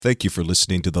Thank you for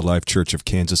listening to the Life Church of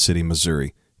Kansas City,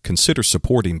 Missouri. Consider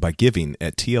supporting by giving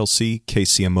at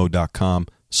tlckcmo.com,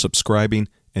 subscribing,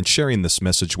 and sharing this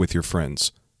message with your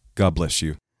friends. God bless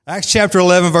you. Acts chapter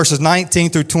 11, verses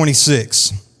 19 through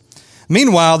 26.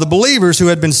 Meanwhile, the believers who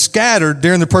had been scattered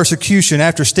during the persecution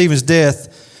after Stephen's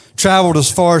death traveled as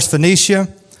far as Phoenicia,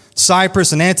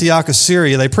 Cyprus, and Antioch of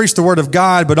Syria. They preached the word of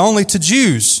God, but only to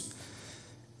Jews.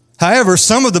 However,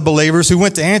 some of the believers who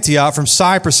went to Antioch from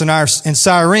Cyprus and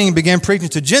Cyrene began preaching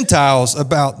to Gentiles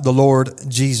about the Lord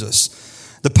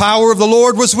Jesus. The power of the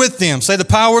Lord was with them. Say, the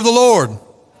power of the Lord.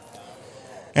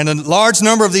 And a large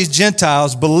number of these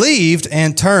Gentiles believed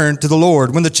and turned to the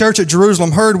Lord. When the church at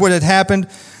Jerusalem heard what had happened,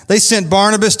 they sent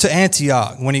Barnabas to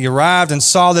Antioch. When he arrived and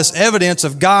saw this evidence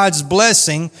of God's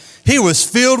blessing, he was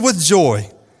filled with joy.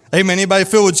 Amen. Anybody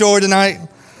filled with joy tonight?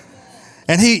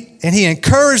 And he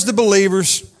encouraged the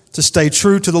believers to stay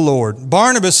true to the Lord.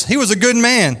 Barnabas, he was a good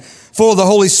man, full of the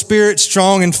Holy Spirit,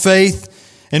 strong in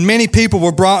faith, and many people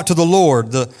were brought to the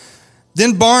Lord.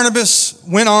 Then Barnabas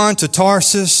went on to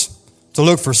Tarsus to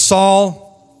look for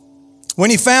Saul. When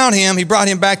he found him, he brought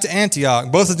him back to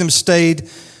Antioch. Both of them stayed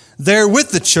there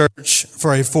with the church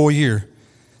for a full year,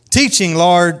 teaching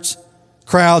large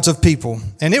crowds of people.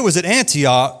 And it was at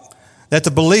Antioch that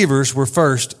the believers were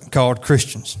first called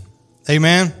Christians.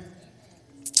 Amen.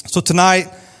 So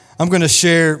tonight, I'm going to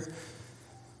share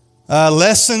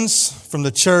lessons from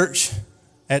the church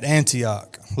at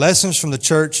Antioch. Lessons from the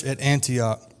church at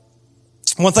Antioch.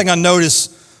 One thing I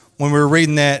noticed when we were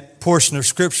reading that portion of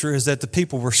Scripture is that the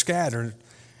people were scattered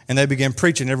and they began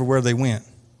preaching everywhere they went.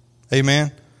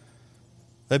 Amen?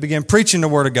 They began preaching the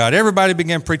Word of God. Everybody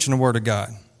began preaching the Word of God.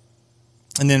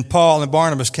 And then Paul and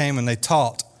Barnabas came and they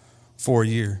taught for a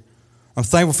year. I'm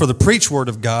thankful for the preached Word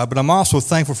of God, but I'm also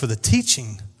thankful for the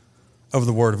teaching of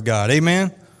the Word of God.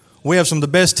 Amen? We have some of the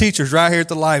best teachers right here at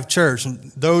the Life Church, and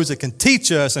those that can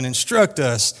teach us and instruct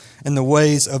us in the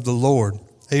ways of the Lord.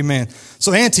 Amen.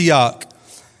 So Antioch.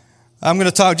 I'm going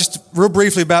to talk just real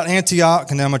briefly about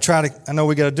Antioch, and then I'm going to try to, I know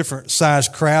we got a different size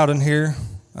crowd in here.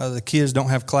 The kids don't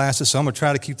have classes, so I'm going to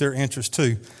try to keep their interest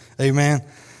too. Amen.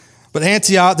 But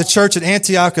Antioch, the church at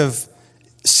Antioch of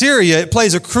Syria, it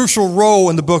plays a crucial role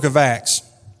in the book of Acts.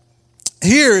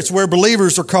 Here it's where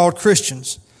believers are called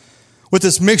Christians. With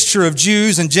this mixture of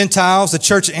Jews and Gentiles, the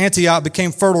church at Antioch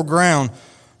became fertile ground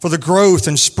for the growth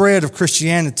and spread of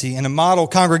Christianity and a model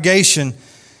congregation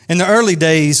in the early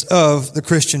days of the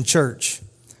Christian church.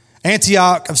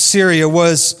 Antioch of Syria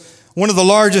was one of the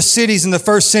largest cities in the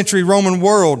first century Roman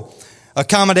world,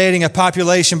 accommodating a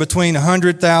population between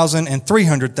 100,000 and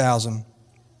 300,000.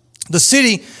 The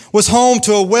city was home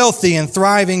to a wealthy and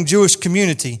thriving Jewish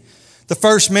community. The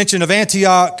first mention of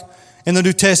Antioch in the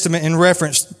New Testament is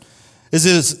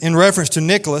in reference to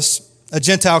Nicholas, a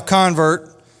Gentile convert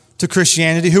to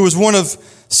Christianity, who was one of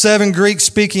 7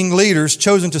 Greek-speaking leaders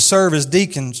chosen to serve as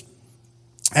deacons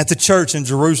at the church in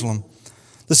Jerusalem.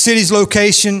 The city's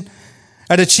location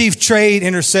at a chief trade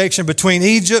intersection between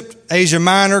Egypt, Asia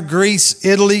Minor, Greece,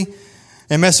 Italy,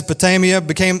 and Mesopotamia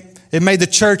made the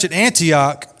church at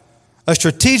Antioch a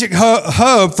strategic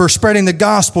hub for spreading the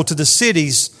gospel to the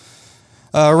cities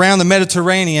around the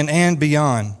Mediterranean and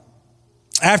beyond.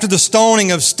 After the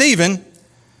stoning of Stephen,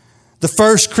 the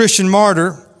first Christian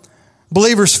martyr,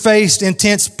 believers faced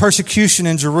intense persecution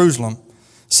in Jerusalem,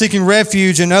 seeking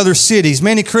refuge in other cities.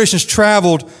 Many Christians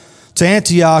traveled to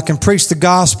Antioch and preached the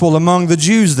gospel among the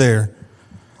Jews there.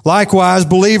 Likewise,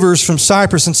 believers from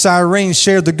Cyprus and Cyrene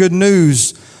shared the good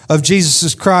news of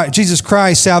Jesus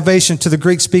Christ's salvation to the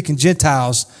Greek-speaking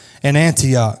Gentiles in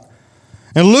Antioch.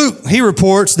 And Luke, he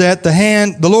reports that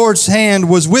the Lord's hand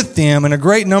was with them, and a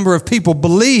great number of people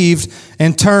believed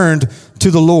and turned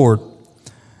to the Lord.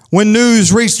 When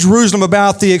news reached Jerusalem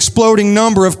about the exploding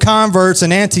number of converts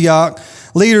in Antioch,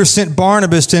 leaders sent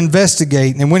Barnabas to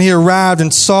investigate. And when he arrived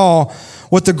and saw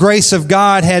what the grace of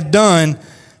God had done,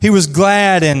 he was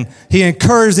glad, and he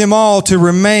encouraged them all to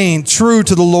remain true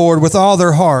to the Lord with all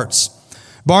their hearts.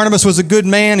 Barnabas was a good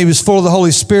man. He was full of the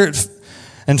Holy Spirit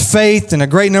and faith, and a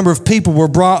great number of people were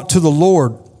brought to the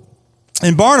Lord.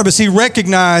 And Barnabas, he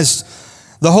recognized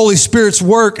the Holy Spirit's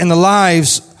work in the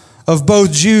lives of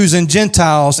both Jews and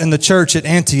Gentiles in the church at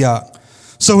Antioch.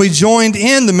 So he joined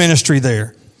in the ministry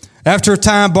there. After a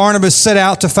time, Barnabas set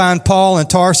out to find Paul in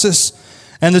Tarsus,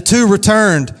 and the two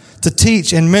returned to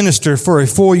teach and minister for a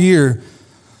full year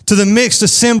to the mixed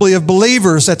assembly of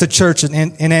believers at the church in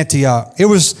Antioch. It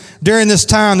was during this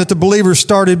time that the believers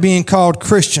started being called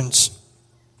Christians.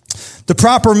 The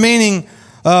proper meaning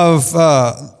of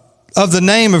the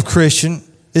name of Christian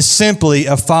is simply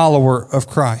a follower of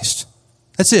Christ.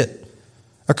 That's it.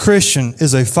 A Christian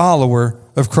is a follower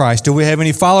of Christ. Do we have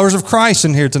any followers of Christ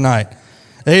in here tonight?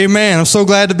 Amen. I'm so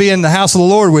glad to be in the house of the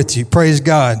Lord with you. Praise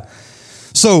God.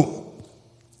 So,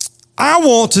 I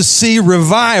want to see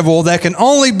revival that can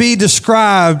only be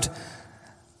described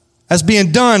as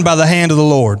being done by the hand of the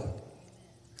Lord.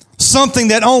 Something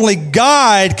that only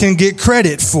God can get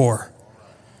credit for.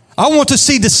 I want to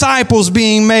see disciples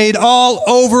being made all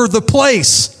over the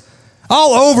place,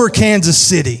 all over Kansas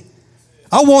City.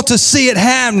 I want to see it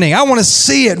happening. I want to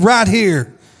see it right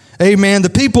here. Amen. The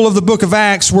people of the book of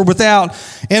Acts were without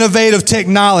innovative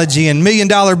technology and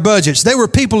million-dollar budgets. They were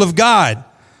people of God.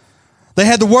 They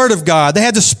had the Word of God. They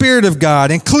had the Spirit of God.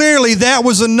 And clearly that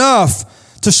was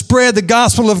enough to spread the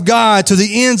gospel of God to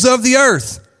the ends of the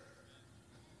earth.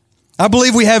 I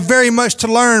believe we have very much to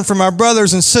learn from our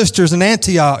brothers and sisters in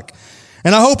Antioch.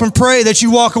 And I hope and pray that you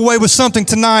walk away with something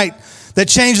tonight that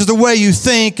changes the way you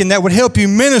think and that would help you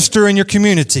minister in your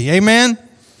community. Amen?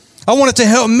 I want it to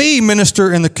help me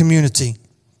minister in the community.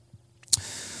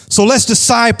 So let's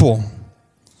disciple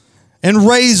and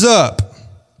raise up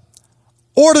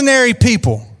ordinary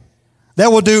people that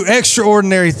will do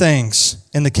extraordinary things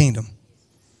in the kingdom.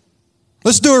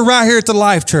 Let's do it right here at the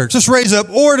Life Church. Let's raise up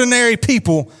ordinary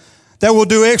people that will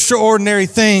do extraordinary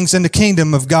things in the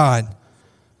kingdom of God.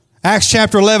 Acts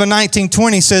chapter 11, 19,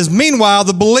 20 says, meanwhile,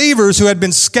 the believers who had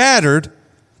been scattered,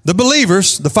 the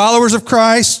believers, the followers of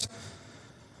Christ,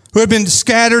 who had been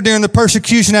scattered during the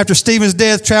persecution after Stephen's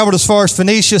death, traveled as far as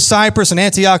Phoenicia, Cyprus, and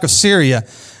Antioch of Syria.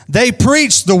 They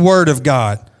preached the word of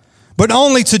God, but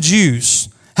only to Jews.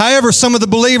 However, some of the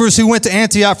believers who went to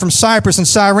Antioch from Cyprus and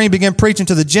Cyrene began preaching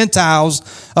to the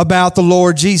Gentiles about the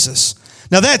Lord Jesus.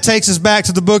 Now that takes us back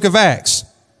to the book of Acts.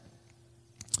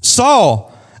 Saul,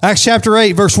 Acts chapter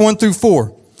 8, verse 1 through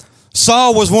 4.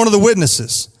 Saul was one of the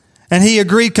witnesses, and he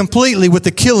agreed completely with the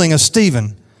killing of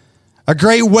Stephen. A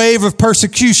great wave of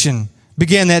persecution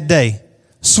began that day,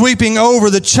 sweeping over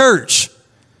the church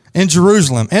in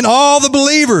Jerusalem. And all the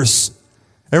believers,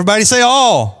 everybody say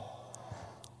all.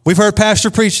 We've heard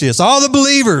Pastor preach this. All the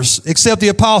believers, except the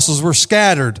apostles, were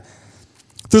scattered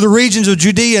through the regions of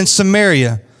Judea and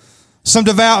Samaria. Some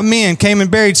devout men came and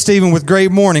buried Stephen with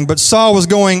great mourning, but Saul was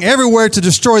going everywhere to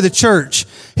destroy the church.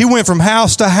 He went from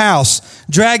house to house,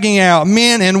 dragging out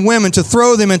men and women to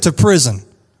throw them into prison.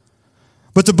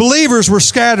 But the believers were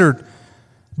scattered.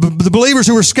 The believers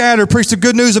who were scattered preached the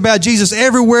good news about Jesus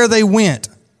everywhere they went.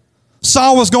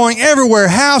 Saul was going everywhere,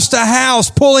 house to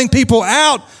house, pulling people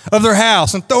out of their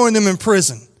house and throwing them in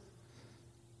prison.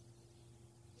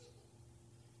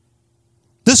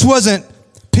 This wasn't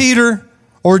Peter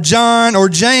or John or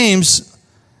James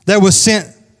that was sent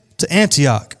to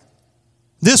Antioch.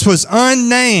 This was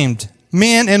unnamed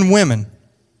men and women.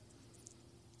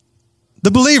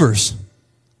 The believers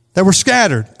that were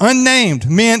scattered, unnamed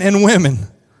men and women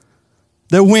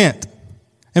that went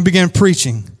and began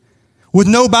preaching with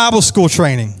no Bible school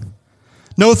training,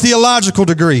 no theological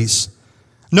degrees,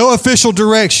 no official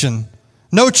direction,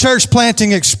 no church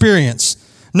planting experience,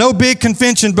 no big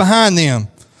convention behind them.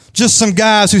 Just some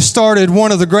guys who started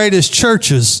one of the greatest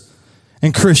churches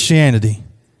in Christianity.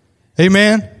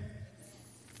 Amen?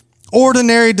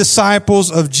 Ordinary disciples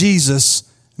of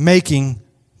Jesus making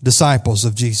disciples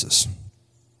of Jesus.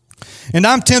 And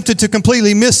I'm tempted to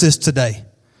completely miss this today.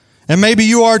 And maybe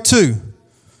you are too.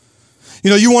 You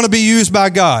know, you want to be used by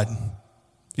God.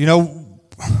 You know,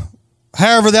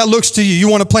 however that looks to you. You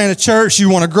want to plant a church. You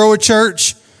want to grow a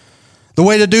church. The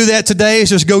way to do that today is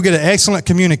just go get an excellent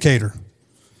communicator.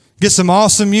 Get some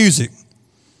awesome music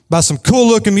by some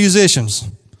cool-looking musicians.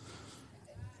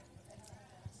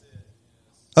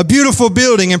 A beautiful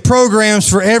building and programs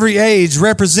for every age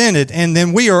represented, and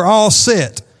then we are all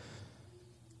set.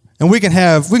 And we can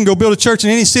go build a church in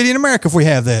any city in America if we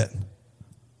have that.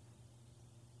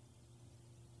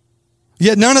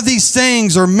 Yet none of these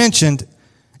things are mentioned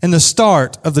in the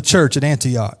start of the church at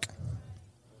Antioch.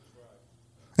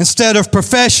 Instead of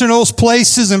professionals,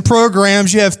 places, and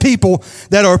programs, you have people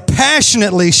that are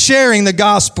passionately sharing the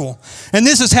gospel. And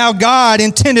this is how God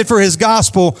intended for his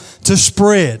gospel to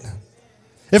spread.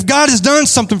 If God has done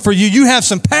something for you, you have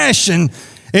some passion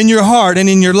in your heart and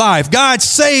in your life. God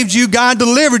saved you. God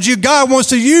delivered you. God wants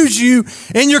to use you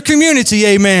in your community.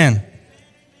 Amen.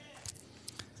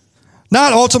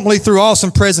 Not ultimately through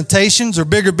awesome presentations or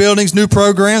bigger buildings, new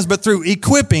programs, but through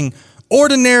equipping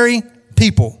ordinary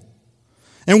people.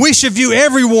 And we should view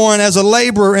everyone as a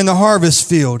laborer in the harvest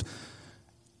field.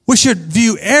 We should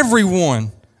view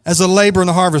everyone as a laborer in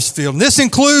the harvest field. And this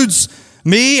includes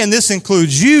me and this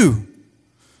includes you.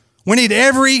 We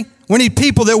need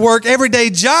people that work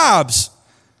everyday jobs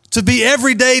to be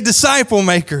everyday disciple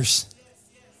makers.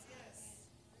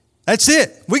 That's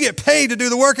it. We get paid to do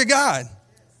the work of God.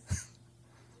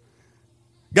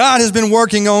 God has been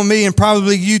working on me, and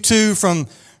probably you too, from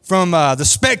the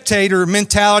spectator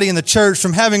mentality in the church,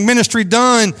 from having ministry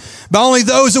done by only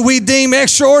those that we deem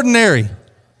extraordinary.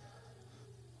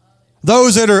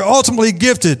 Those that are ultimately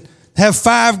gifted, have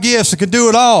 5 gifts and can do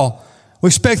it all. We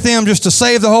expect them just to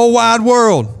save the whole wide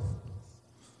world.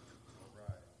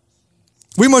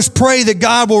 We must pray that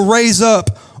God will raise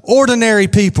up ordinary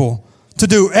people to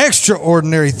do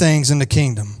extraordinary things in the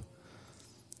kingdom.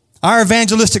 Our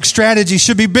evangelistic strategy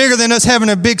should be bigger than us having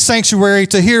a big sanctuary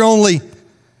to hear only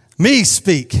me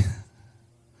speak.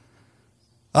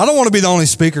 I don't want to be the only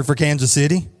speaker for Kansas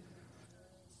City.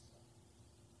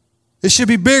 It should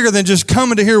be bigger than just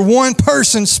coming to hear one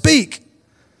person speak.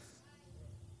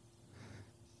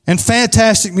 And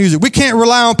fantastic music. We can't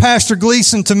rely on Pastor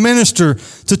Gleason to minister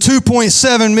to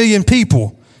 2.7 million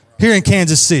people here in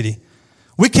Kansas City.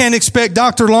 We can't expect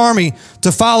Dr. Larmy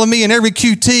to follow me in every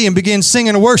QT and begin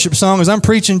singing a worship song as I'm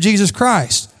preaching Jesus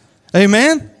Christ.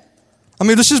 Amen? I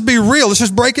mean, let's just be real. Let's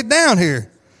just break it down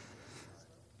here.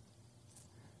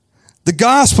 The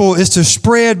gospel is to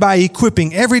spread by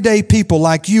equipping everyday people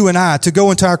like you and I to go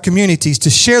into our communities,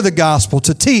 to share the gospel,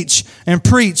 to teach and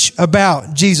preach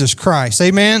about Jesus Christ.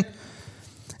 Amen?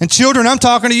 And children, I'm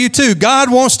talking to you too.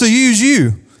 God wants to use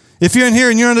you. If you're in here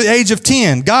and you're under the age of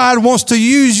 10, God wants to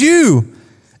use you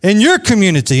in your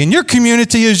community. And your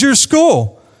community is your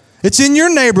school. It's in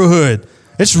your neighborhood.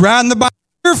 It's riding the bike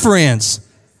with your friends.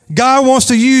 God wants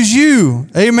to use you.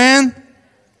 Amen?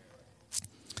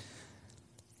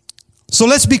 So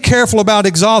let's be careful about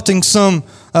exalting some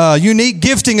unique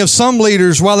gifting of some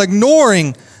leaders while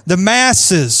ignoring the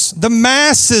masses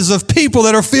of people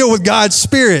that are filled with God's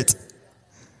Spirit.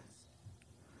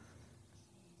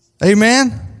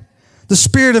 Amen? The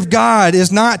Spirit of God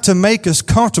is not to make us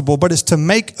comfortable, but it's to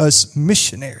make us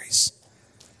missionaries.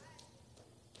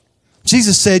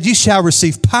 Jesus said, you shall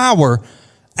receive power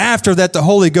after that the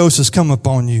Holy Ghost has come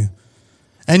upon you.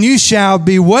 And you shall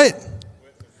be what?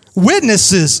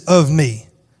 Witnesses of me.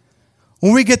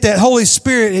 When we get that Holy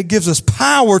Spirit, it gives us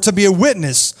power to be a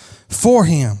witness for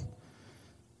Him.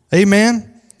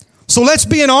 Amen? So let's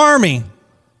be an army.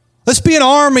 Let's be an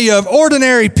army of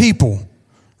ordinary people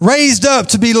raised up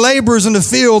to be laborers in the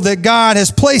field that God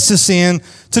has placed us in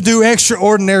to do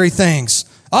extraordinary things.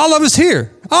 All of us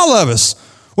here, all of us.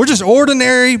 We're just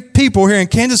ordinary people here in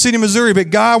Kansas City, Missouri,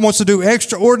 but God wants to do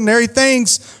extraordinary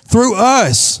things through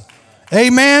us.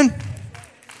 Amen?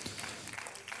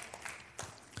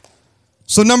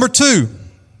 So number 2,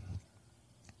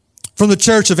 from the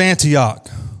church of Antioch,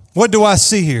 what do I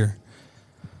see here?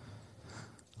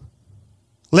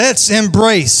 Let's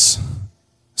embrace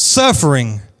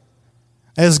suffering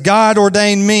as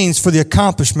God-ordained means for the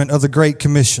accomplishment of the Great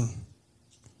Commission.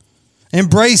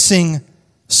 Embracing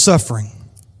suffering.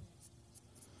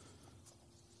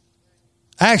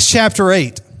 Acts chapter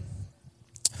 8.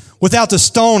 Without the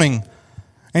stoning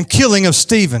and killing of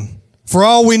Stephen, for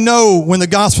all we know, when the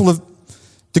gospel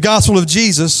of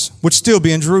Jesus would still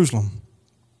be in Jerusalem.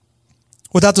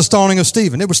 Without the stoning of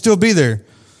Stephen, it would still be there.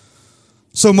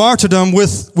 So martyrdom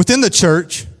within the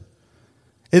church,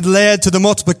 it led to the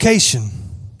multiplication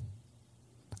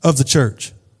of the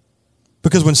church.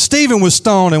 Because when Stephen was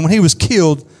stoned and when he was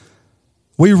killed,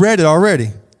 we read it already.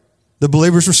 The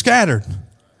believers were scattered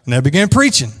and they began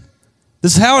preaching.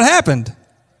 This is how it happened.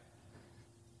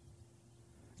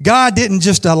 God didn't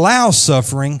just allow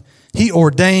suffering, He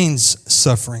ordains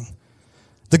suffering.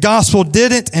 The gospel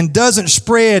didn't and doesn't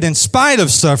spread in spite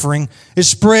of suffering. It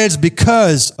spreads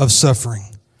because of suffering.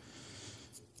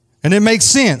 And it makes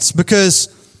sense,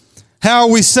 because how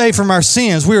are we saved from our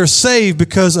sins? We are saved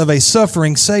because of a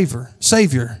suffering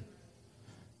Savior.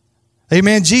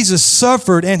 Amen. Jesus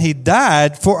suffered and He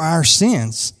died for our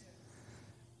sins.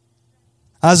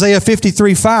 Isaiah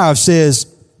 53:5 says,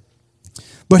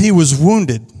 but He was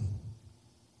wounded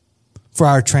for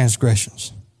our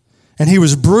transgressions, and He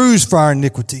was bruised for our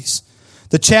iniquities.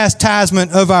 The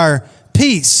chastisement of our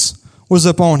peace was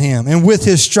upon Him, and with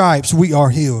His stripes we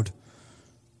are healed.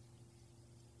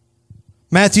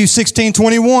 Matthew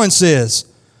 16:21 says,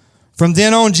 from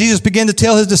then on Jesus began to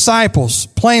tell His disciples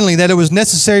plainly that it was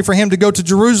necessary for Him to go to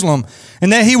Jerusalem,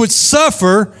 and that He would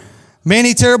suffer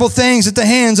many terrible things at the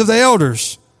hands of the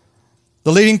elders,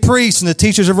 the leading priests and the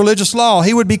teachers of religious law.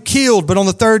 He would be killed, but on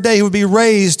the third day He would be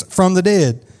raised from the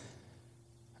dead.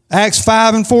 Acts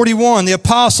 5:41, the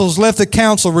apostles left the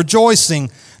council rejoicing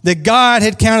that God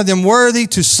had counted them worthy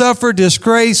to suffer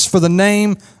disgrace for the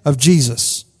name of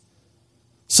Jesus.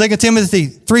 2 Timothy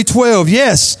 3:12,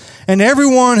 yes, and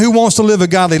everyone who wants to live a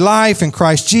godly life in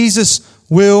Christ Jesus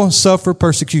will suffer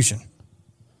persecution.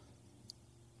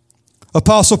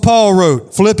 Apostle Paul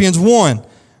wrote, Philippians 1,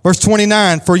 verse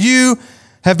 29, "For you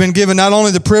have been given not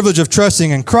only the privilege of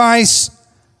trusting in Christ,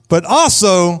 but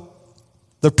also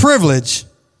the privilege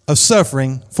of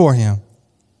suffering for Him."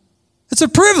 It's a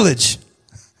privilege.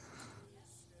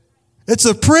 It's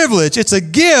a privilege. It's a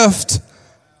gift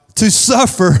to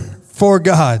suffer for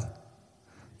God.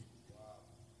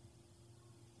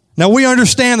 Now we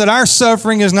understand that our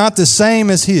suffering is not the same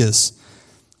as His.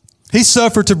 He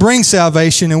suffered to bring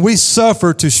salvation, and we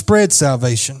suffer to spread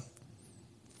salvation.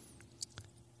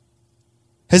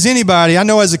 Has anybody, I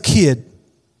know as a kid,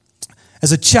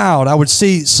 as a child, I would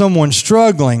see someone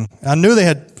struggling. I knew they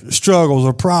had struggles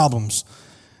or problems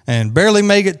and barely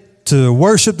make it to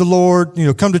worship the Lord,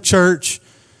 come to church,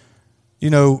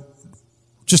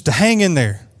 just to hang in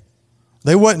there.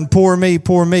 They wasn't poor me.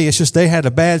 It's just they had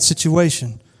a bad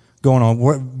situation going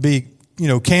on. Be,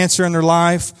 cancer in their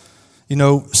life,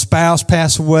 spouse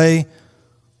pass away,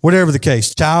 whatever the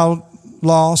case, child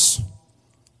loss.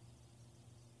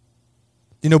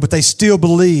 But they still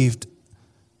believed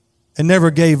and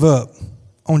never gave up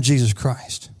on Jesus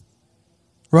Christ.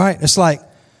 Right? It's like,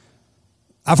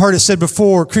 I've heard it said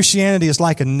before, Christianity is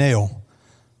like a nail.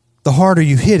 The harder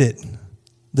you hit it,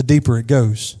 the deeper it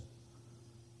goes.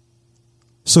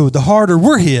 So the harder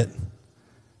we're hit,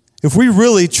 if we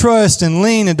really trust and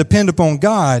lean and depend upon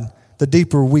God, the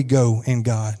deeper we go in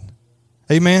God.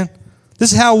 Amen?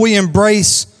 This is how we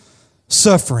embrace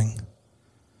suffering.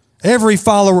 Every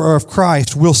follower of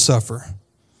Christ will suffer.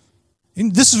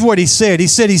 This is what He said. He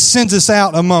said He sends us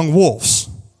out among wolves.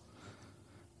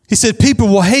 He said, people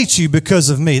will hate you because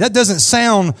of me. That doesn't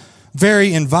sound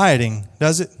very inviting,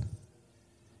 does it?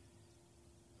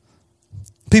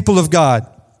 People of God,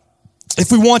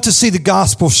 if we want to see the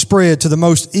gospel spread to the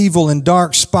most evil and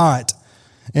dark spot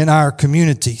in our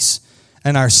communities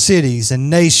and our cities and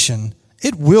nation,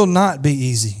 it will not be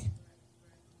easy.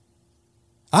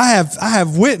 I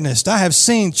have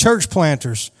seen church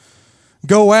planters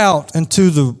go out into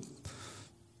the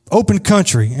open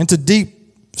country, into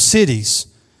deep cities,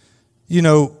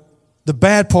 the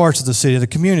bad parts of the city, the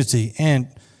community, and,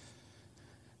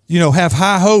 have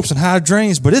high hopes and high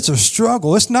dreams, but it's a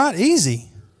struggle. It's not easy.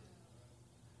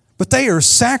 But they are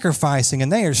sacrificing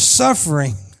and they are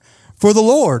suffering for the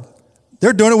Lord.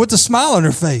 They're doing it with a smile on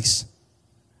their face.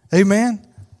 Amen?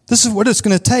 This is what it's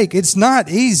going to take. It's not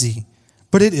easy,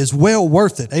 but it is well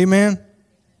worth it. Amen?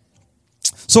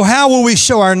 So how will we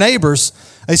show our neighbors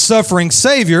a suffering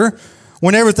Savior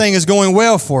when everything is going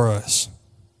well for us?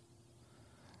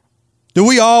 Do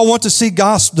we all want to see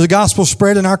the gospel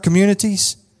spread in our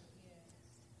communities?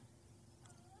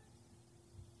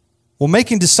 Well,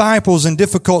 making disciples in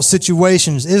difficult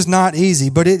situations is not easy,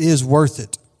 but it is worth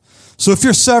it. So if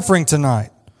you're suffering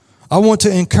tonight, I want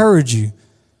to encourage you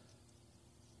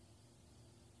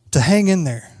to hang in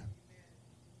there.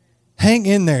 Hang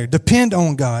in there. Depend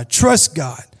on God. Trust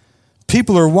God.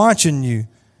 People are watching you,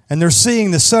 and they're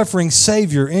seeing the suffering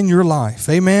Savior in your life.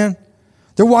 Amen?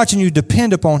 They're watching you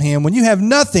depend upon Him when you have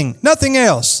nothing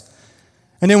else.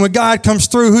 And then when God comes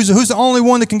through, who's the only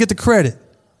one that can get the credit?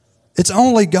 It's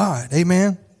only God.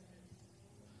 Amen?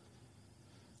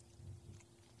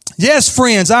 Yes,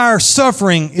 friends, our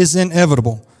suffering is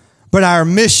inevitable, but our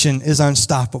mission is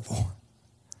unstoppable.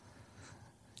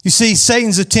 You see,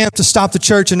 Satan's attempt to stop the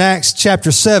church in Acts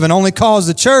chapter 7 only caused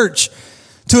the church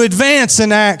to advance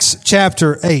in Acts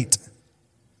chapter 8.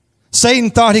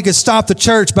 Satan thought he could stop the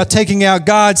church by taking out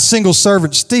God's single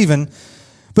servant Stephen,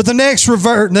 but the next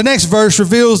verse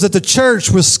reveals that the church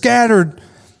was scattered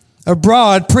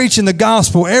abroad preaching the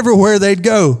gospel everywhere they'd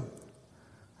go.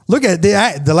 Look at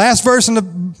the last verse in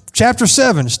the chapter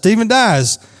 7. Stephen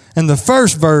dies. And the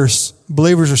first verse,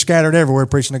 believers are scattered everywhere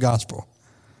preaching the gospel.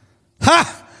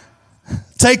 Ha!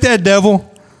 Take that, devil.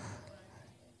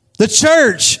 The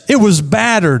church, it was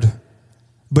battered,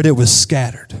 but it was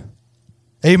scattered.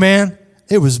 Amen?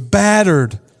 It was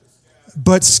battered,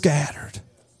 but scattered.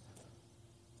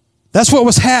 That's what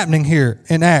was happening here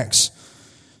in Acts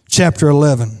chapter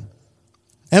 11.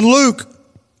 And Luke,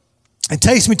 it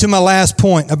takes me to my last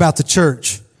point about the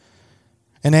church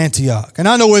in Antioch. And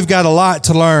I know we've got a lot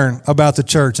to learn about the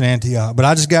church in Antioch, but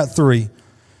I just got 3.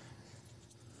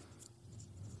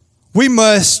 We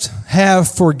must have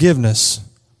forgiveness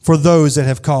for those that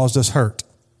have caused us hurt.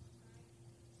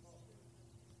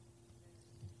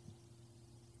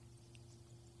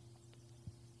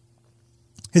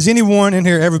 Has anyone in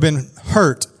here ever been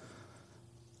hurt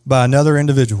by another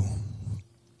individual?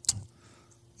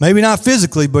 Maybe not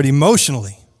physically, but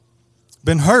emotionally.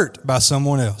 Been hurt by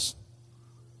someone else.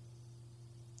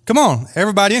 Come on,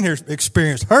 everybody in here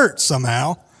experienced hurt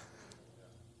somehow.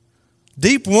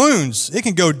 Deep wounds, it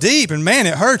can go deep, and man,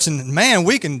 it hurts, and man,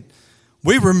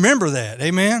 we remember that.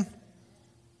 Amen?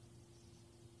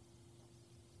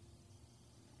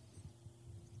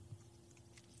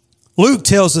 Luke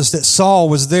tells us that Saul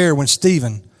was there when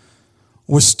Stephen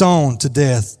was stoned to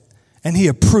death, and he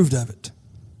approved of it.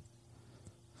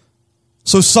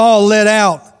 So Saul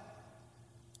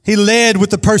he led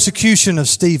with the persecution of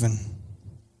Stephen,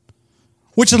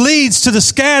 which leads to the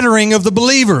scattering of the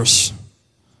believers,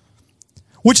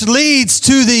 which leads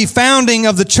to the founding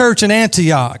of the church in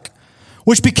Antioch,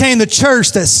 which became the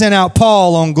church that sent out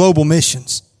Paul on global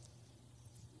missions.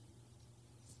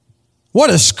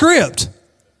 What a script.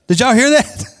 Did y'all hear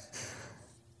that?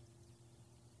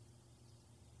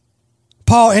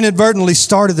 Paul inadvertently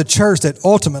started the church that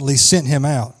ultimately sent him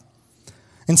out.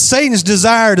 And Satan's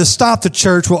desire to stop the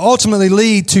church will ultimately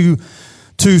lead to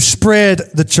spread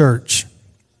the church.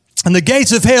 And the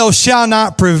gates of hell shall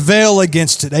not prevail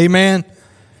against it. Amen?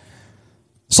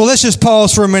 So let's just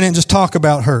pause for a minute and just talk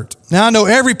about hurt. Now, I know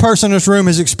every person in this room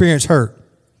has experienced hurt.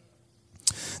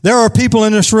 There are people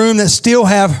in this room that still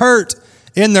have hurt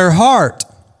in their heart.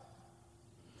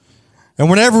 And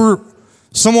whenever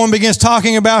someone begins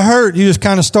talking about hurt, you just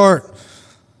kind of start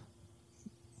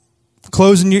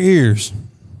closing your ears,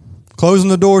 closing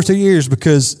the doors to your ears,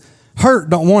 because hurt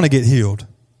don't want to get healed.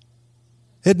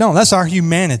 It don't. That's our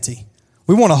humanity.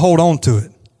 We want to hold on to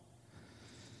it.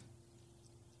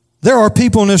 There are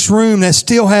people in this room that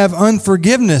still have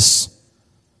unforgiveness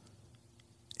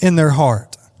in their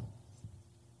heart.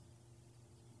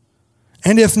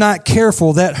 And if not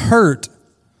careful, that hurt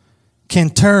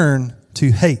can turn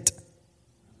to hate.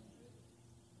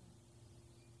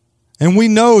 And we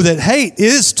know that hate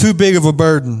is too big of a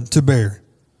burden to bear.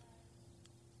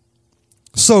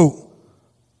 So,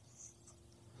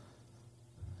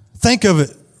 think of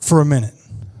it for a minute.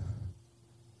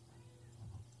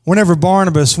 Whenever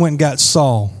Barnabas went and got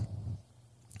Saul,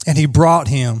 and he brought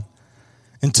him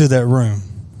into that room,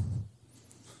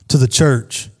 to the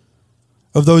church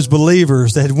of those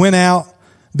believers that had went out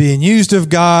being used of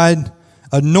God,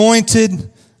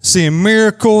 anointed, seeing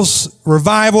miracles,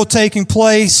 revival taking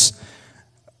place,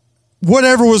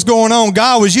 whatever was going on,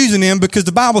 God was using them, because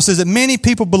the Bible says that many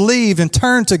people believed and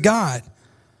turned to God.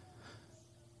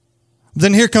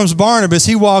 Then here comes Barnabas.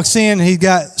 He walks in and he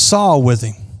got Saul with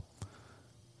him.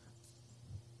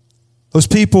 Those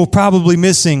people probably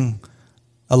missing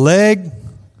a leg,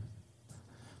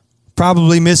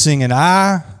 probably missing an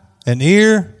eye, an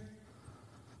ear.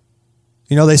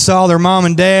 You know, they saw their mom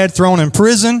and dad thrown in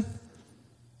prison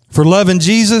for loving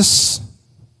Jesus.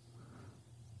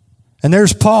 And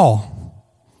there's Paul,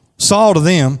 Saul to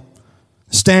them,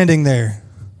 standing there.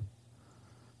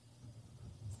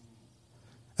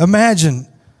 Imagine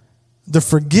the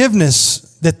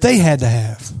forgiveness that they had to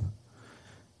have.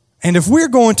 And if we're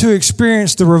going to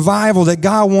experience the revival that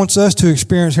God wants us to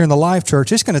experience here in the Life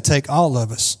Church, it's going to take all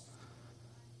of us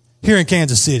here in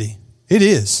Kansas City. It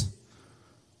is.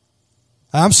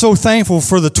 I'm so thankful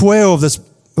for the 12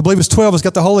 I believe it's 12 that's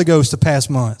got the Holy Ghost the past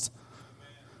month.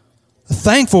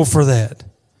 Thankful for that.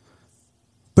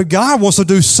 But God wants to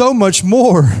do so much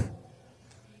more.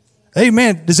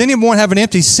 Amen. Does anyone have an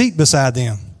empty seat beside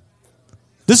them?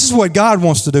 This is what God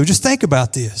wants to do. Just think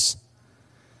about this.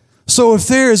 So if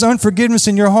there is unforgiveness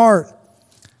in your heart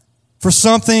for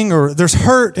something, or there's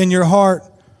hurt in your heart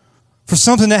for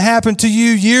something that happened to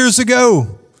you years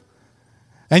ago,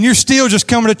 and you're still just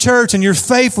coming to church and you're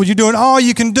faithful, you're doing all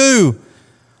you can do,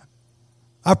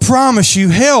 I promise you,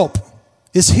 help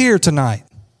is here tonight.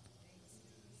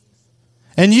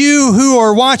 And you who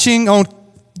are watching on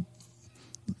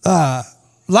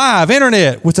live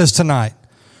internet with us tonight,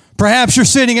 perhaps you're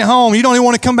sitting at home, you don't even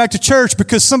want to come back to church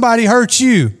because somebody hurt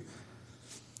you.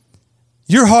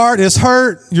 Your heart is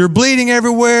hurt, you're bleeding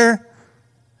everywhere,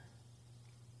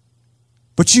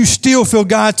 but you still feel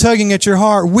God tugging at your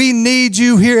heart. We need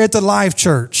you here at the Life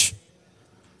Church.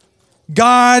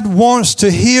 God wants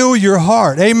to heal your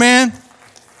heart. Amen?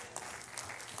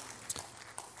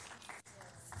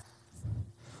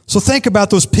 So think about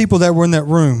those people that were in that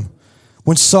room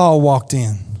when Saul walked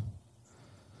in.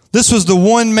 This was the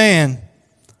one man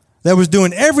that was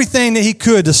doing everything that he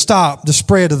could to stop the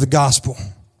spread of the gospel.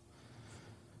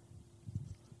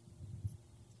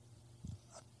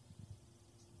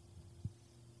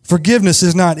 Forgiveness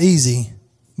is not easy,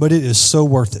 but it is so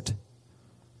worth it.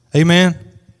 Amen?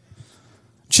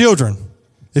 Children,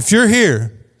 if you're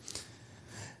here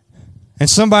and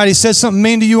somebody said something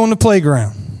mean to you on the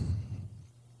playground,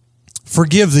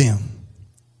 forgive them.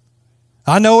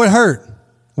 I know it hurt.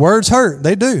 Words hurt.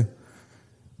 They do.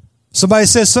 Somebody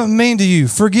says something mean to you,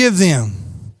 forgive them.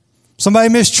 Somebody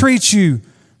mistreats you,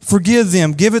 Forgive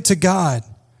them. Give it to God.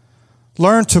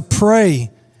 Learn to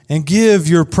pray and give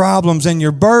your problems and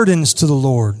your burdens to the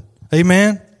Lord.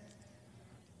 Amen?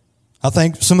 I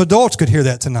think some adults could hear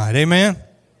that tonight. Amen?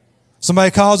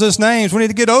 Somebody calls us names. We need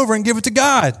to get over and give it to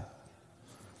God.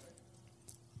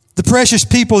 The precious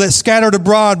people that scattered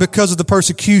abroad because of the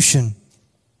persecution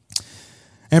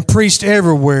and preached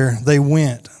everywhere they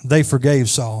went, they forgave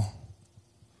Saul.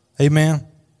 Amen?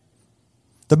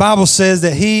 The Bible says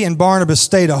that he and Barnabas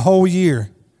stayed a whole year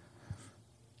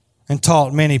and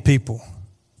taught many people.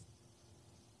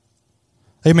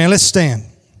 Amen. Let's stand.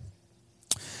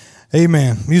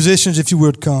 Amen. Musicians, if you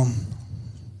would come.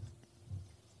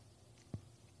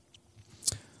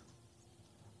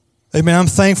 Amen. I'm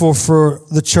thankful for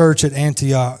the church at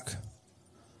Antioch.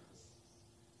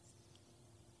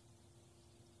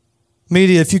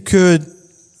 Media, if you could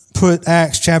put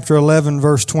Acts chapter 11,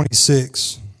 verse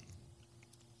 26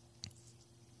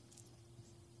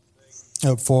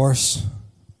 up for us.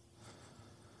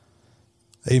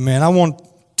 Amen. I want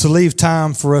to leave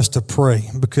time for us to pray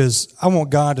because I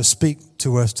want God to speak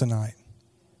to us tonight.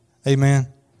 Amen.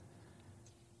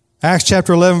 Acts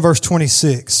chapter 11, verse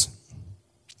 26.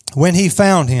 When he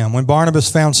found him, when Barnabas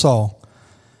found Saul,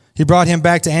 he brought him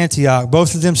back to Antioch.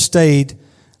 Both of them stayed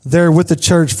there with the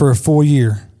church for a full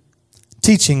year,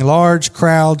 teaching large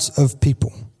crowds of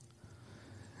people.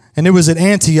 And it was at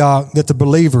Antioch that the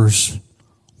believers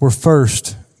were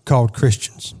first called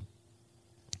Christians.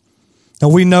 Now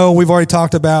we know, we've already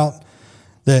talked about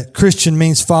that Christian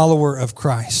means follower of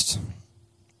Christ.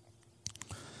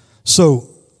 So,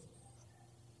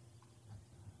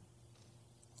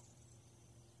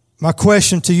 my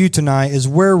question to you tonight is,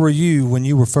 where were you when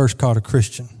you were first called a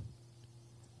Christian?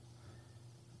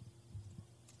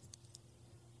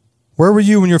 Where were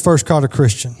you when you were first called a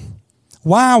Christian?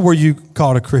 Why were you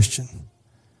called a Christian?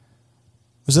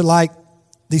 Was it like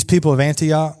these people of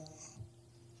Antioch?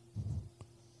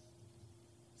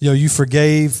 You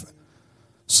forgave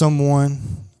someone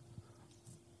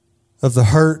of the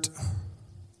hurt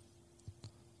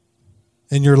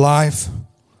in your life.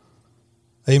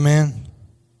 Amen.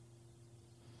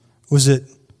 Was it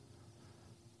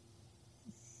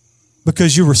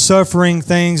because you were suffering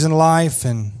things in life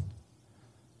and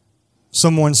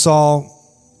someone saw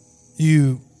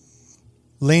you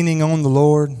leaning on the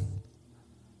Lord,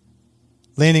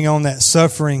 leaning on that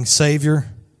suffering Savior?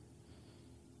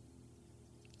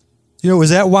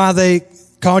 Is that why they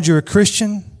called you a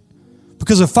Christian?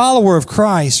 Because a follower of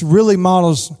Christ really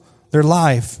models their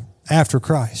life after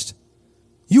Christ.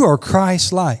 You are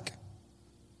Christ-like.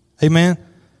 Amen?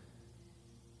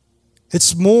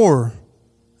 It's more,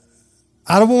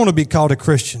 I don't want to be called a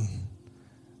Christian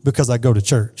because I go to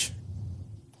church.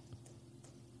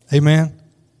 Amen?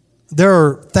 There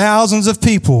are thousands of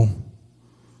people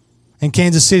in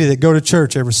Kansas City that go to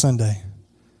church every Sunday.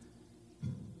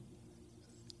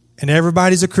 And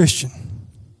everybody's a Christian.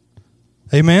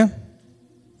 Amen?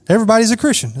 Everybody's a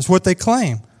Christian. That's what they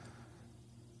claim.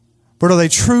 But are they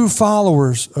true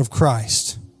followers of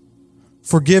Christ?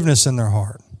 Forgiveness in their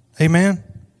heart. Amen?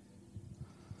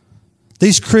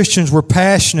 These Christians were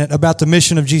passionate about the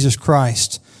mission of Jesus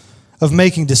Christ, of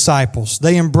making disciples.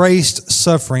 They embraced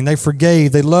suffering. They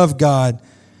forgave. They loved God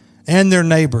and their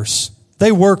neighbors.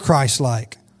 They were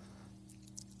Christ-like.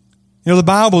 The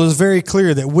Bible is very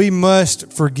clear that we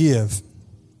must forgive,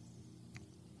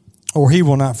 or He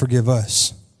will not forgive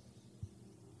us.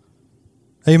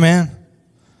 Amen?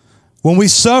 When we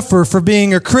suffer for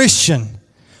being a Christian,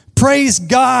 praise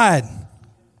God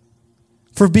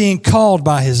for being called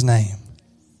by His name.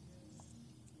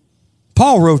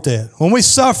 Paul wrote that. When we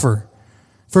suffer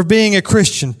for being a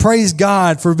Christian, praise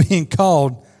God for being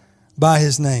called by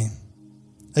His name.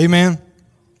 Amen?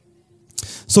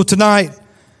 So tonight,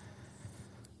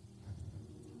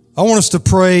 I want us to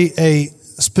pray a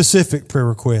specific prayer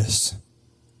request.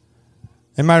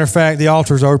 As a matter of fact, the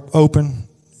altars are open.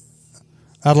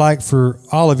 I'd like for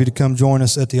all of you to come join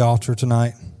us at the altar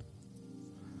tonight.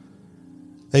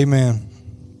 Amen.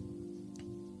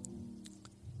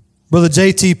 Brother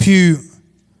J.T. Pugh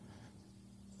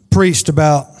preached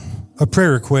about a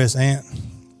prayer request, Ant.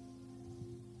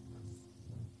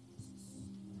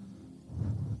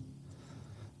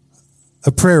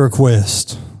 A prayer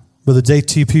request. Brother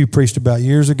J.T. Pugh preached about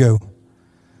years ago.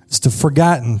 It's the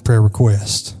forgotten prayer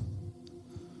request.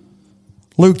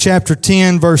 Luke chapter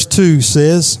 10, verse 2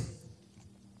 says,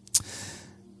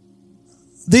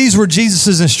 these were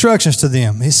Jesus' instructions to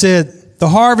them. He said, the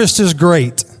harvest is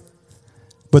great,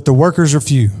 but the workers are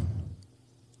few.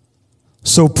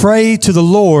 So pray to the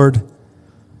Lord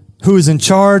who is in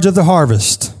charge of the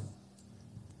harvest.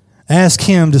 Ask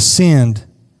Him to send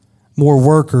more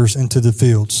workers into the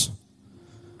fields.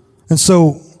 And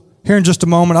so here in just a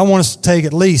moment, I want us to take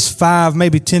at least 5,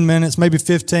 maybe 10 minutes, maybe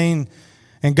 15,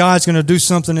 and God's going to do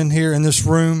something in here in this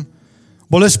room.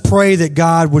 Well, let's pray that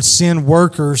God would send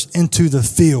workers into the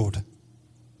field,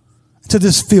 to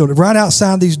this field, right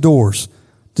outside these doors,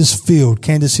 this field,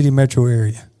 Kansas City metro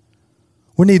area.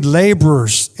 We need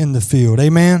laborers in the field.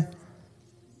 Amen?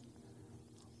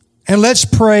 And let's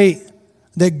pray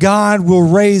that God will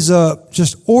raise up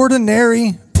just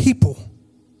ordinary people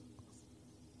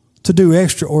to do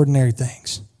extraordinary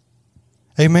things.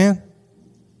 Amen?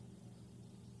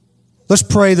 Let's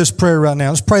pray this prayer right now.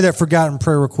 Let's pray that forgotten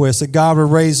prayer request that God will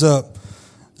raise up,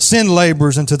 send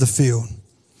laborers into the field.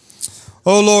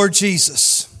 Oh, Lord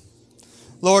Jesus.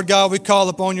 Lord God, we call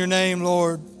upon your name,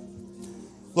 Lord.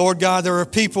 Lord God, there are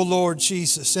people, Lord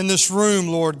Jesus, in this room,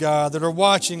 Lord God, that are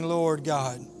watching, Lord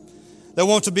God, that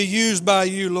want to be used by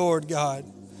you, Lord God.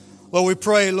 Lord, we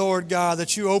pray, Lord God,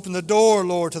 that you open the door,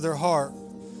 Lord, to their heart.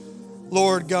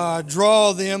 Lord God,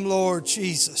 draw them, Lord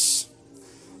Jesus.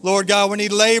 Lord God, we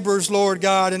need laborers, Lord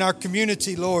God, in our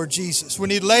community, Lord Jesus. We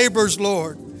need laborers,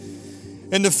 Lord,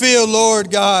 in the field,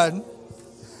 Lord God.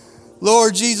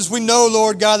 Lord Jesus, we know,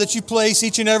 Lord God, that you place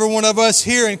each and every one of us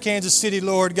here in Kansas City,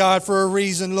 Lord God, for a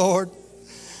reason, Lord.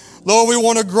 Lord, we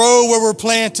want to grow where we're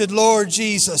planted, Lord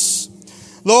Jesus.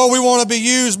 Lord, we want to be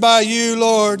used by you,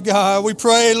 Lord God. We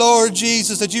pray, Lord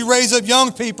Jesus, that you raise up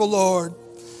young people, Lord.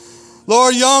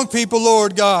 Lord, young people,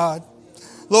 Lord God.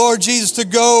 Lord Jesus, to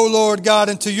go, Lord God,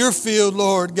 into your field,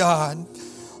 Lord God.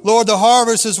 Lord, the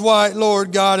harvest is white,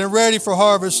 Lord God, and ready for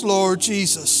harvest, Lord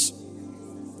Jesus.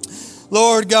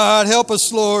 Lord God, help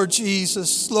us, Lord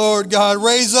Jesus. Lord God,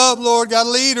 raise up, Lord God,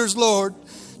 leaders, Lord.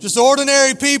 Just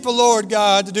ordinary people, Lord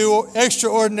God, to do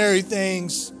extraordinary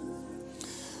things.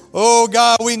 Oh,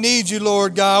 God, we need you,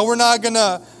 Lord God. We're not going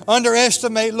to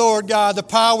underestimate, Lord God, the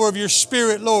power of your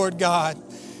Spirit, Lord God,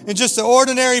 in just an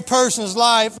ordinary person's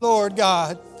life, Lord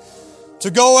God,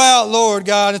 to go out, Lord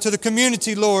God, into the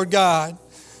community, Lord God.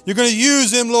 You're going to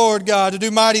use them, Lord God, to do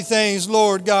mighty things,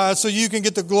 Lord God, so you can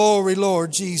get the glory,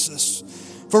 Lord Jesus.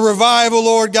 For revival,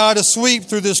 Lord God, to sweep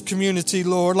through this community,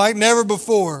 Lord, like never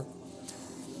before.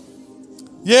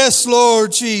 Yes,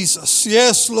 Lord Jesus.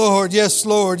 Yes, Lord. Yes,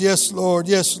 Lord. Yes, Lord.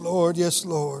 Yes, Lord. Yes,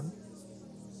 Lord.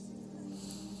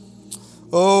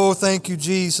 Oh, thank you,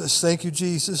 Jesus. Thank you,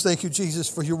 Jesus. Thank you, Jesus,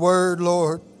 for your word,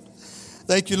 Lord.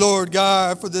 Thank you, Lord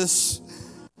God, for this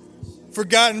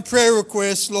forgotten prayer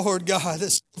request, Lord God,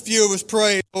 that so few of us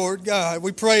pray, Lord God.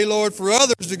 We pray, Lord, for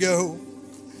others to go.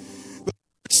 But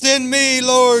send me,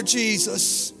 Lord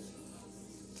Jesus.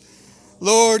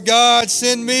 Lord God,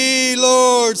 send me,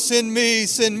 Lord. Send me,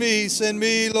 send me, send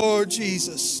me, Lord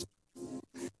Jesus.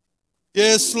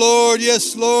 Yes, Lord.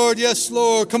 Yes, Lord. Yes,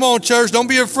 Lord. Come on, church. Don't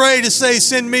be afraid to say,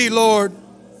 send me, Lord.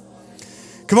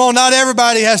 Come on, not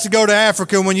everybody has to go to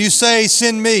Africa. When you say,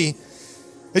 send me,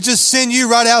 it just send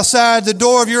you right outside the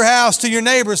door of your house to your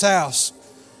neighbor's house.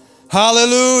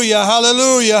 Hallelujah,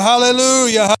 hallelujah,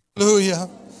 hallelujah, hallelujah.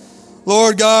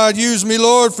 Lord God, use me,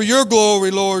 Lord, for your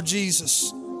glory, Lord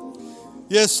Jesus.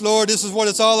 Yes, Lord, this is what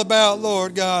it's all about,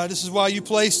 Lord God. This is why you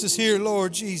placed us here,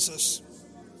 Lord Jesus.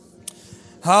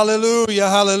 Hallelujah,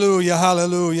 hallelujah,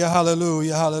 hallelujah,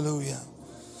 hallelujah, hallelujah.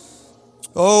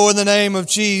 Oh, in the name of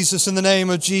Jesus, in the name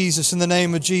of Jesus, in the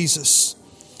name of Jesus.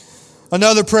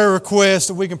 Another prayer request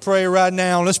that we can pray right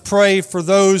now. Let's pray for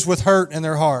those with hurt in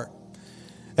their heart.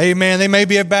 Amen. They may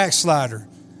be a backslider.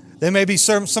 They may be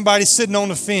somebody sitting on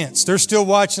the fence. They're still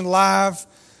watching live.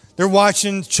 They're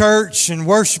watching church and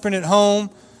worshiping at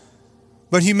home.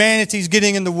 But humanity's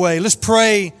getting in the way. Let's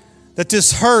pray that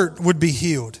this hurt would be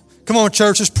healed. Come on,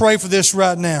 church, let's pray for this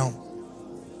right now.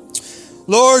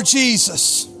 Lord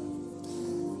Jesus,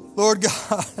 Lord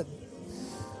God,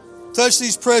 touch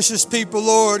these precious people,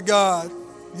 Lord God.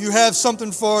 You have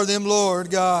something for them, Lord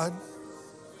God.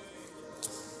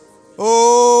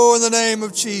 Oh, in the name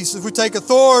of Jesus, we take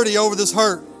authority over this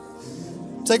hurt.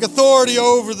 Take authority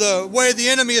over the way the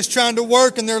enemy is trying to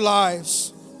work in their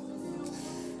lives.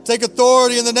 Take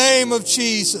authority in the name of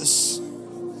Jesus.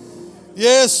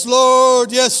 Yes,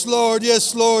 Lord. Yes, Lord.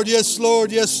 Yes, Lord. Yes,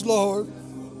 Lord. Yes, Lord.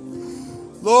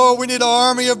 Lord, we need an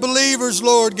army of believers,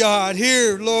 Lord God,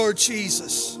 here, Lord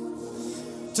Jesus,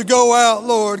 to go out,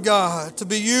 Lord God, to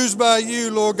be used by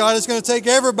you, Lord God. It's going to take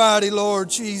everybody, Lord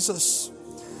Jesus.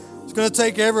 It's going to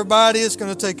take everybody. It's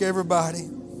going to take everybody.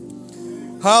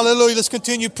 Hallelujah. Let's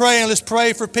continue praying. Let's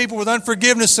pray for people with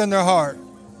unforgiveness in their heart.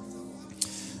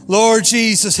 Lord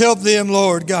Jesus, help them,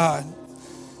 Lord God.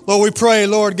 Lord, we pray,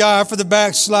 Lord God, for the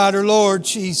backslider, Lord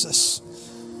Jesus.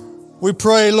 We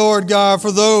pray, Lord God,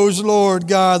 for those, Lord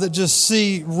God, that just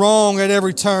see wrong at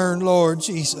every turn, Lord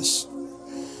Jesus.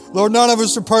 Lord, none of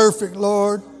us are perfect,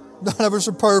 Lord. None of us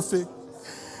are perfect.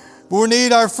 But we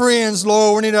need our friends,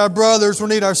 Lord. We need our brothers. We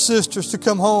need our sisters to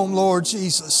come home, Lord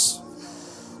Jesus.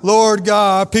 Lord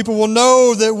God, people will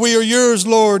know that we are yours,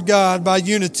 Lord God, by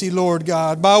unity, Lord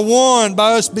God, by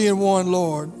us being one,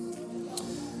 Lord.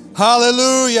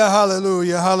 Hallelujah,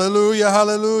 hallelujah, hallelujah,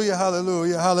 hallelujah,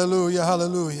 hallelujah, hallelujah,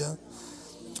 hallelujah.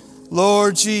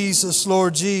 Lord Jesus,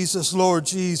 Lord Jesus, Lord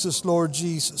Jesus, Lord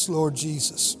Jesus, Lord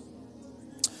Jesus.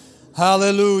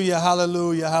 Hallelujah,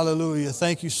 hallelujah, hallelujah.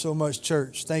 Thank you so much,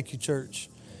 church. Thank you, church.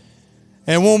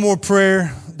 And one more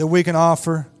prayer that we can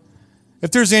offer.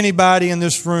 If there's anybody in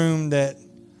this room that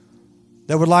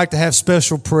would like to have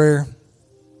special prayer,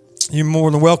 you're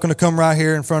more than welcome to come right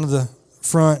here in front of the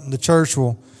front, and the church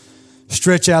will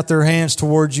stretch out their hands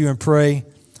towards you and pray.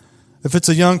 If it's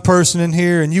a young person in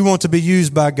here and you want to be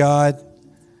used by God,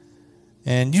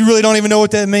 and you really don't even know what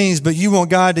that means, but you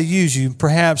want God to use you,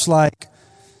 perhaps like,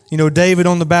 David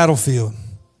on the battlefield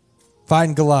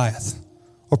fighting Goliath,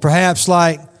 or perhaps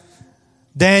like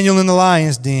Daniel in the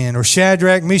lion's den, or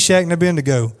Shadrach, Meshach, and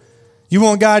Abednego. You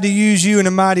want God to use you in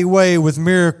a mighty way with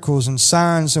miracles and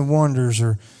signs and wonders,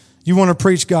 or you want to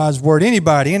preach God's word.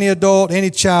 Anybody, any adult, any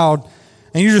child,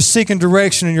 and you're just seeking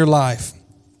direction in your life.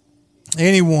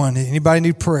 Anybody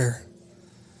need prayer?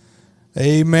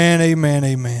 Amen, amen,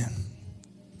 amen.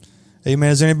 Amen.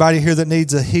 Is there anybody here that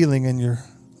needs a healing in your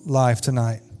life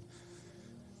tonight?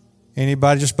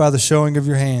 Anybody, just by the showing of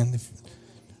your hand?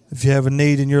 If you have a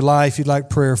need in your life you'd like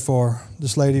prayer for,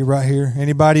 this lady right here.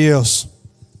 Anybody else?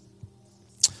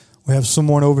 We have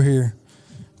someone over here.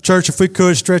 Church, if we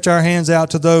could stretch our hands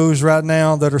out to those right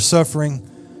now that are suffering,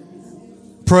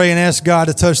 pray and ask God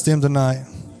to touch them tonight.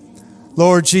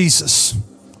 Lord Jesus,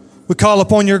 we call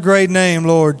upon your great name,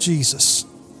 Lord Jesus.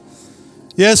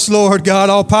 Yes, Lord God,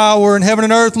 all power in heaven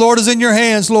and earth, Lord, is in your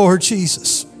hands, Lord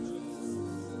Jesus.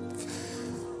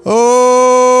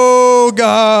 Oh,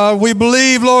 God, we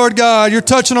believe, Lord God, you're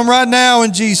touching them right now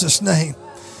in Jesus' name.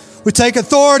 We take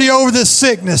authority over this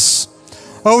sickness,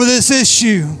 over this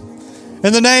issue,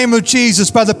 in the name of Jesus,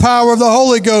 by the power of the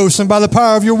Holy Ghost and by the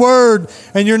power of your word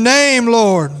and your name,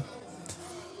 Lord.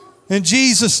 In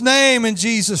Jesus' name, in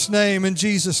Jesus' name, in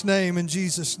Jesus' name, in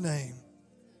Jesus' name.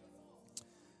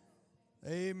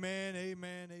 Amen,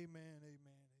 amen, amen.